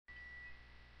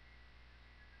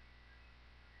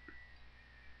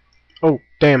Oh,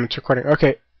 damn, it's recording.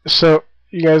 Okay, so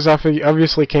you guys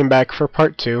obviously came back for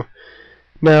part 2.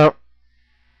 Now,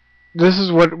 this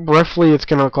is what roughly it's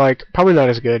gonna look like. Probably not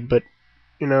as good, but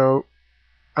you know,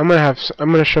 I'm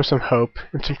gonna show some hope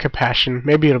and some compassion.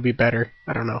 Maybe it'll be better.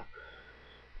 I don't know.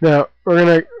 Now we're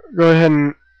gonna go ahead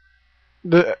and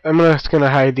I'm just gonna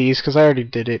hide these because I already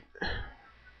did it.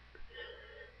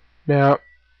 Now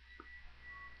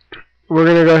we're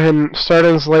gonna go ahead and start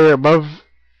on this layer above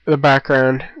the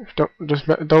background.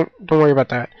 Don't worry about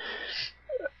that.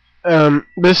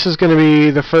 This is gonna be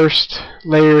the first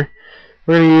layer.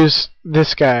 We're gonna use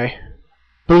this guy.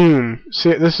 Boom.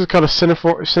 See, this is called a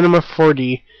Cinema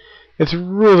 4D. It's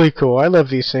really cool. I love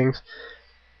these things.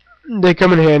 They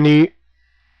come in handy.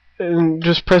 And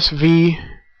just press V,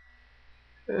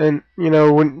 and you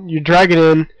know, when you drag it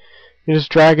in, you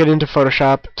just drag it into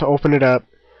Photoshop to open it up.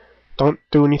 Don't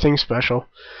do anything special.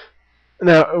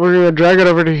 Now we're gonna drag it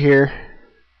over to here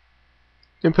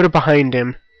and put it behind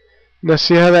him. Now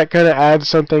see how that kind of adds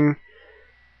something.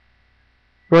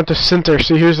 We want the center.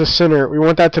 See, here's the center. We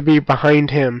want that to be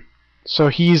behind him, so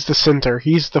he's the center.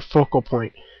 He's the focal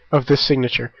point of this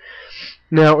signature.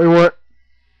 Now we want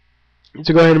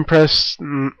to go ahead and press,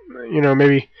 you know,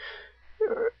 maybe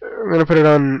I'm going to put it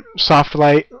on soft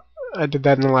light. I did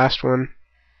that in the last one.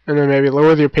 And then maybe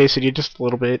lower the opacity just a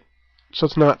little bit so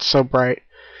it's not so bright.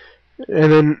 And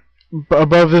then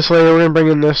above this layer, we're going to bring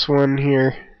in this one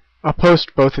here. I'll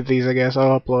post both of these, I guess.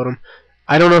 I'll upload them.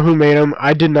 I don't know who made them.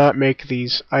 I did not make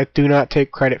these. I do not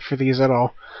take credit for these at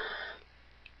all.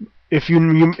 If you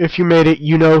made it,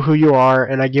 you know who you are,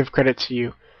 and I give credit to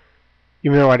you,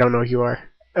 even though I don't know who you are.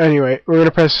 Anyway, we're going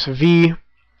to press V.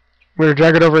 We're going to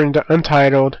drag it over into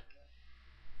Untitled.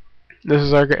 This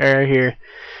is our area here.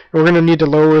 We're going to need to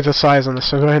lower the size on this,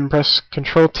 so go ahead and press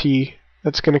Control T.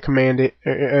 That's going to command it,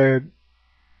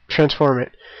 transform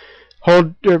it.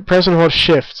 Press and hold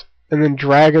Shift, and then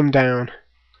drag them down.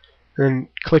 And then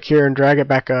click here and drag it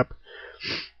back up.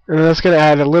 And then that's going to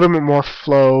add a little bit more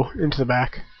flow into the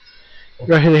back.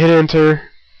 Go ahead and hit Enter.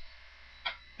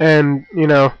 And, you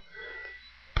know,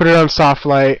 put it on soft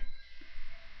light.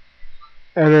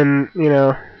 And then, you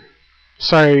know,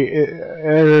 and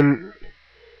then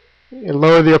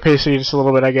lower the opacity just a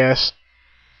little bit, I guess.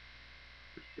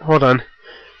 Hold on.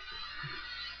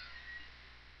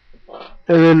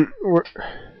 And then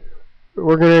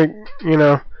we're gonna, you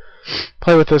know,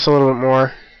 play with this a little bit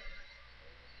more.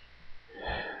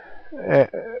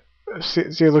 See,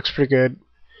 it looks pretty good.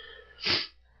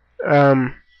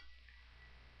 We're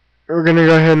gonna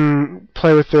go ahead and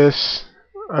play with this.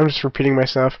 I'm just repeating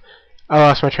myself. I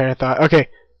lost my train of thought. Okay.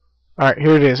 Alright,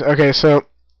 here it is. Okay, so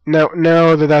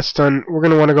now that that's done, we're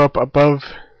going to want to go up above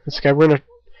this guy. We're going to,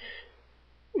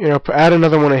 you know, add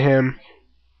another one of him.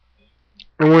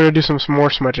 And we're going to do some more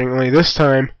smudging. Only this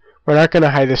time, we're not going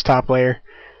to hide this top layer.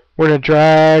 We're going to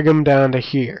drag him down to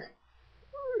here.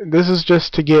 This is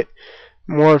just to get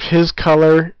more of his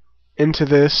color into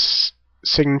this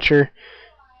signature.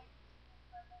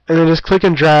 And then just click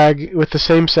and drag with the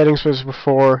same settings as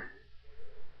before.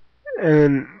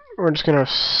 And we're just going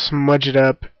to smudge it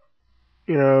up.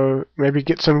 You know, maybe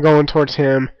get some going towards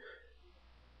him.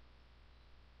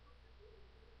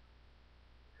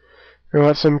 We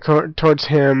want some towards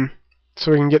him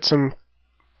so we can get some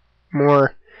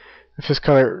more of his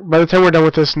color. By the time we're done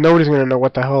with this, nobody's going to know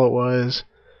what the hell it was.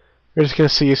 We're just going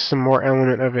to see some more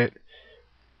element of it.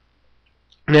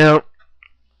 Now,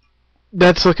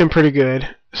 that's looking pretty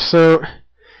good. So,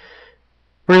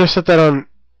 we're going to set that on,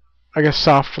 I guess,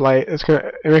 soft light. It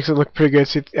makes it look pretty good,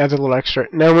 so it adds a little extra.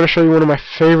 Now I'm going to show you one of my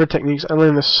favorite techniques. I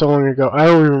learned this so long ago. I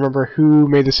don't even remember who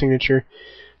made the signature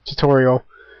tutorial,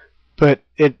 but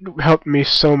it helped me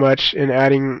so much in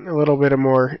adding a little bit of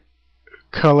more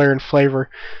color and flavor.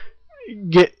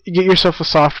 Get yourself a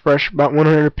soft brush. About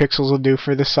 100 pixels will do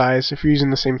for this size if you're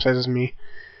using the same size as me.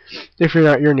 If you're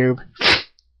not, you're a noob.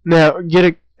 Now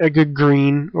get a good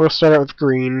green. We'll start out with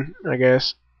green, I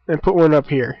guess, and put one up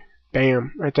here.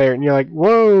 Bam, right there. And you're like,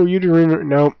 whoa, you doing?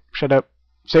 Nope, shut up.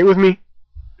 Say it with me.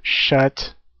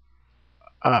 Shut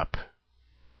up.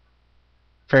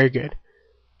 Very good.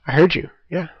 I heard you.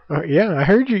 Yeah, yeah, I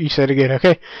heard you. You said it good.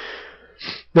 Okay.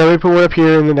 Now we put one up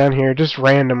here and then down here, just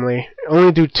randomly.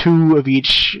 Only do 2 of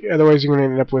each, otherwise you're going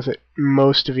to end up with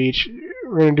most of each.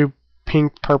 We're going to do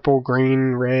pink, purple,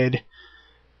 green, red,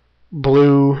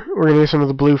 blue. We're going to do some of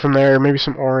the blue from there, maybe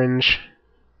some orange.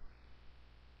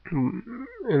 And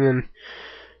then,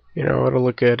 you know, it'll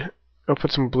look good. I'll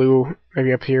put some blue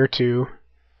maybe up here too.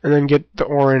 And then get the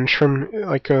orange from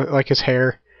like his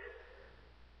hair.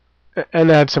 And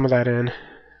add some of that in.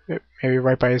 Maybe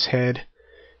right by his head.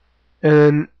 And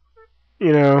then,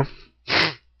 you know,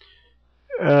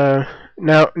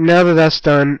 Now that that's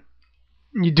done,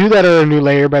 you do that on a new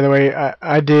layer. By the way,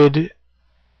 I did,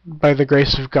 by the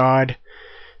grace of God,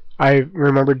 I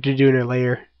remembered to do a new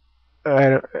layer.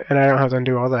 And I don't have to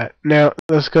undo all that. Now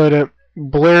let's go to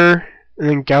blur and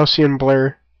then Gaussian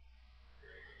blur.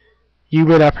 You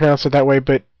may not pronounce it that way,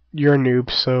 but you're a noob,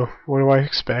 so what do I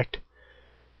expect?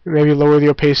 Maybe lower the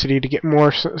opacity to get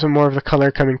some more of the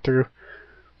color coming through.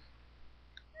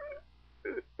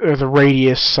 Or the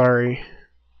radius, sorry.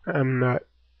 I'm not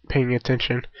paying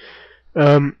attention.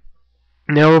 Now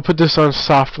we'll put this on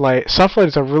soft light. Soft light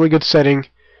is a really good setting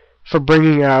for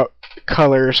bringing out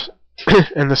colors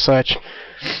and the such.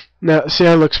 Now, see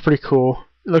how it looks pretty cool.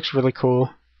 It looks really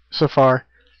cool so far.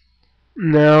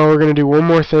 Now we're going to do one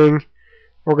more thing.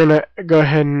 We're going to go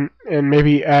ahead and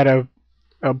maybe add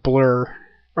a blur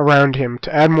around him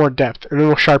to add more depth, and then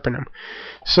we'll sharpen him.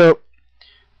 So,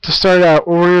 to start out,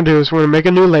 what we're going to do is we're going to make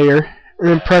a new layer, and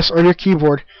then press on your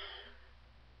keyboard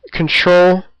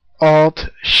Control, Alt,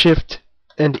 Shift,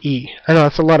 and E. I know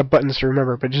that's a lot of buttons to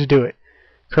remember, but just do it.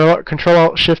 Control,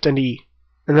 Alt, Shift, and E.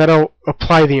 And that'll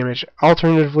apply the image.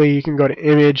 Alternatively, you can go to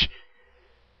Image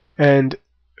and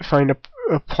find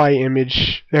Apply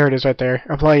Image. There it is right there.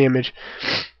 Apply Image.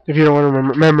 If you don't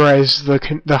want to memorize the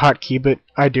hotkey, but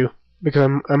I do,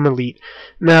 because I'm elite.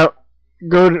 Now,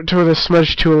 go to where the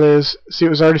smudge tool is. See, it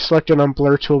was already selected on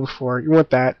blur tool before. You want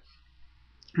that.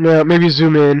 Now, maybe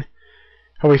zoom in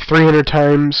probably 300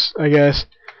 times, I guess.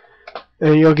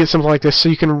 And you'll get something like this, so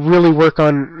you can really work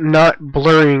on not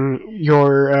blurring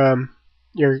your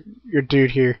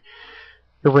dude here,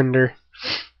 your render.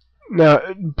 Now,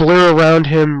 blur around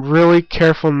him, really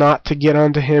careful not to get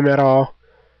onto him at all.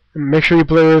 And make sure you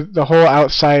blur the whole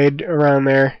outside around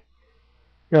there.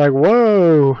 You're like,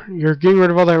 whoa, you're getting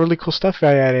rid of all that really cool stuff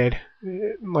I added.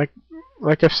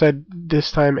 Like I've said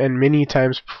this time and many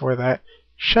times before that.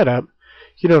 Shut up.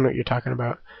 You don't know what you're talking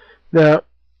about. Now,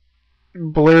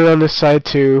 blur on this side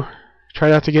too. Try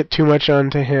not to get too much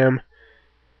onto him.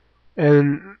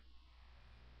 And,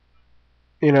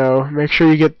 you know, make sure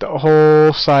you get the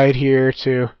whole side here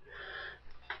too.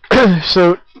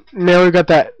 So now we've got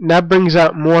that. That brings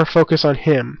out more focus on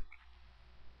him.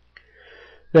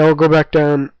 Now we'll go back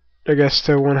down, I guess,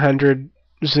 to 100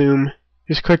 zoom.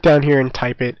 Just click down here and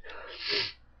type it.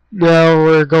 Now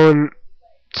we're going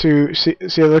to see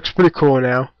it looks pretty cool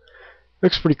now.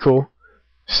 Looks pretty cool.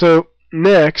 So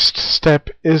next step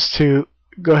is to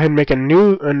go ahead and make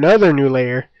another new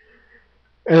layer.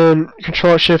 And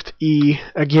Control Shift E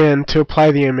again to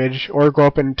apply the image, or go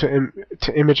up into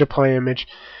Image, Apply Image.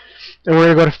 And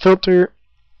we're going to go to Filter,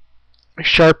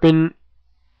 Sharpen,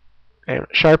 and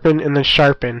then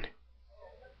Sharpen.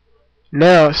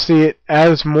 Now, see, it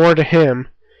adds more to him.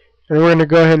 And we're going to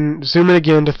go ahead and zoom in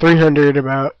again to 300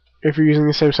 about. If you're using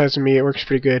the same size as me, it works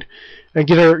pretty good. And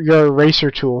get your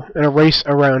eraser tool and erase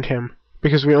around him,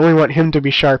 because we only want him to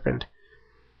be sharpened.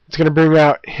 It's going to bring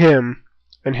out him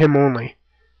and him only.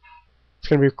 It's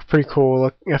going to be a pretty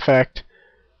cool effect.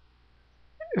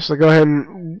 So go ahead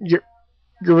and get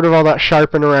rid of all that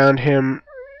sharpen around him,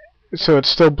 so it's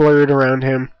still blurred around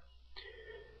him.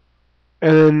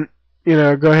 And then, you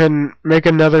know, go ahead and make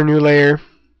another new layer.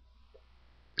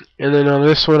 And then on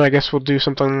this one, I guess we'll do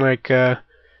something like,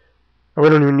 we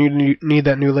don't even need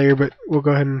that new layer, but we'll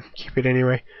go ahead and keep it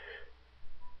anyway.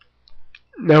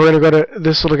 Now we're going to go to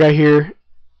this little guy here,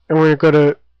 and we're going to go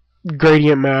to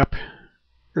Gradient Map.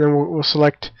 And then we'll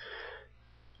select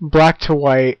black to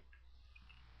white.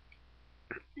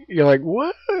 You're like,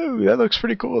 whoa, that looks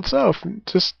pretty cool itself.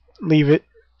 Just leave it.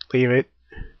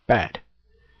 Bad.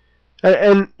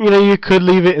 And you know, you could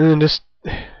leave it and then just,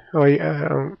 oh, I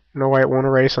don't know why it won't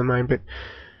erase on mine, but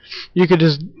you could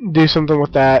just do something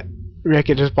with that, make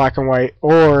it just black and white,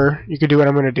 or you could do what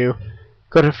I'm going to do.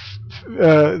 Go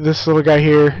to this little guy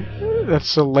here.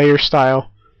 That's the layer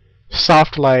style.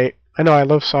 Soft light. I know, I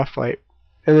love soft light.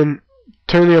 And then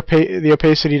turn the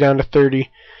opacity down to 30.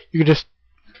 You can just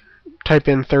type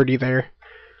in 30 there.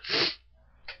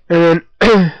 And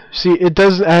then, see, it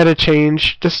does add a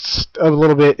change, just a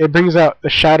little bit. It brings out the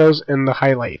shadows and the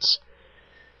highlights.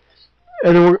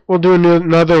 And then we'll do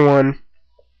another one,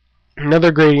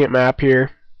 another gradient map here.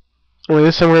 Only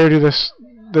this time we're going to do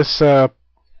this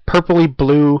purpley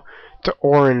blue to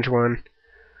orange one.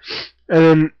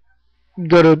 And then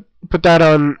go to put that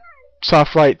on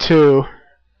soft light too.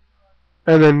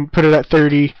 And then put it at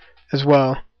 30 as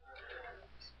well.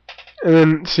 And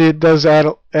then see, it adds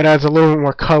a little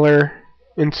more color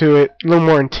into it, a little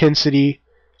more intensity.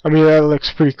 I mean, that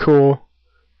looks pretty cool.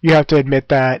 You have to admit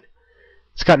that.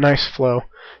 It's got nice flow.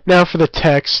 Now for the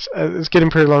text, it's getting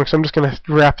pretty long, so I'm just going to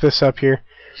wrap this up here.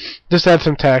 Just add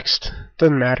some text.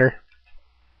 Doesn't matter.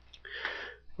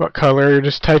 what color,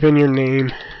 just type in your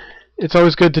name. It's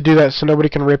always good to do that so nobody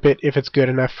can rip it if it's good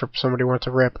enough for somebody who wants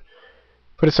to rip.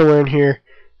 Put it somewhere in here,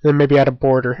 then maybe add a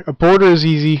border. A border is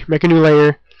easy. Make a new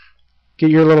layer, get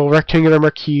your little rectangular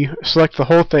marquee, select the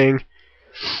whole thing,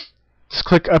 just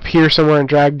click up here somewhere and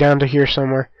drag down to here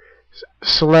somewhere.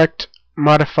 Select,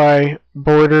 modify,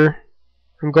 border.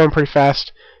 I'm going pretty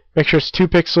fast. Make sure it's 2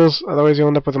 pixels, otherwise you'll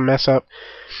end up with a mess up.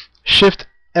 Shift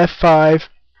F5,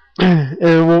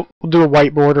 and we'll do a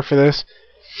white border for this.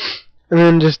 And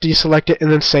then just deselect it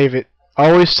and then save it.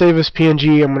 Always save as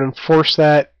PNG. I'm going to enforce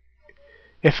that.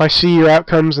 If I see your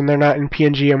outcomes and they're not in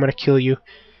PNG, I'm going to kill you.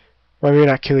 Well, maybe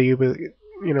not kill you, but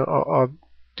you know, I'll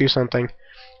do something.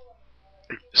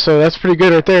 So that's pretty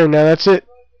good right there. Now that's it.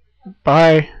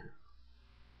 Bye.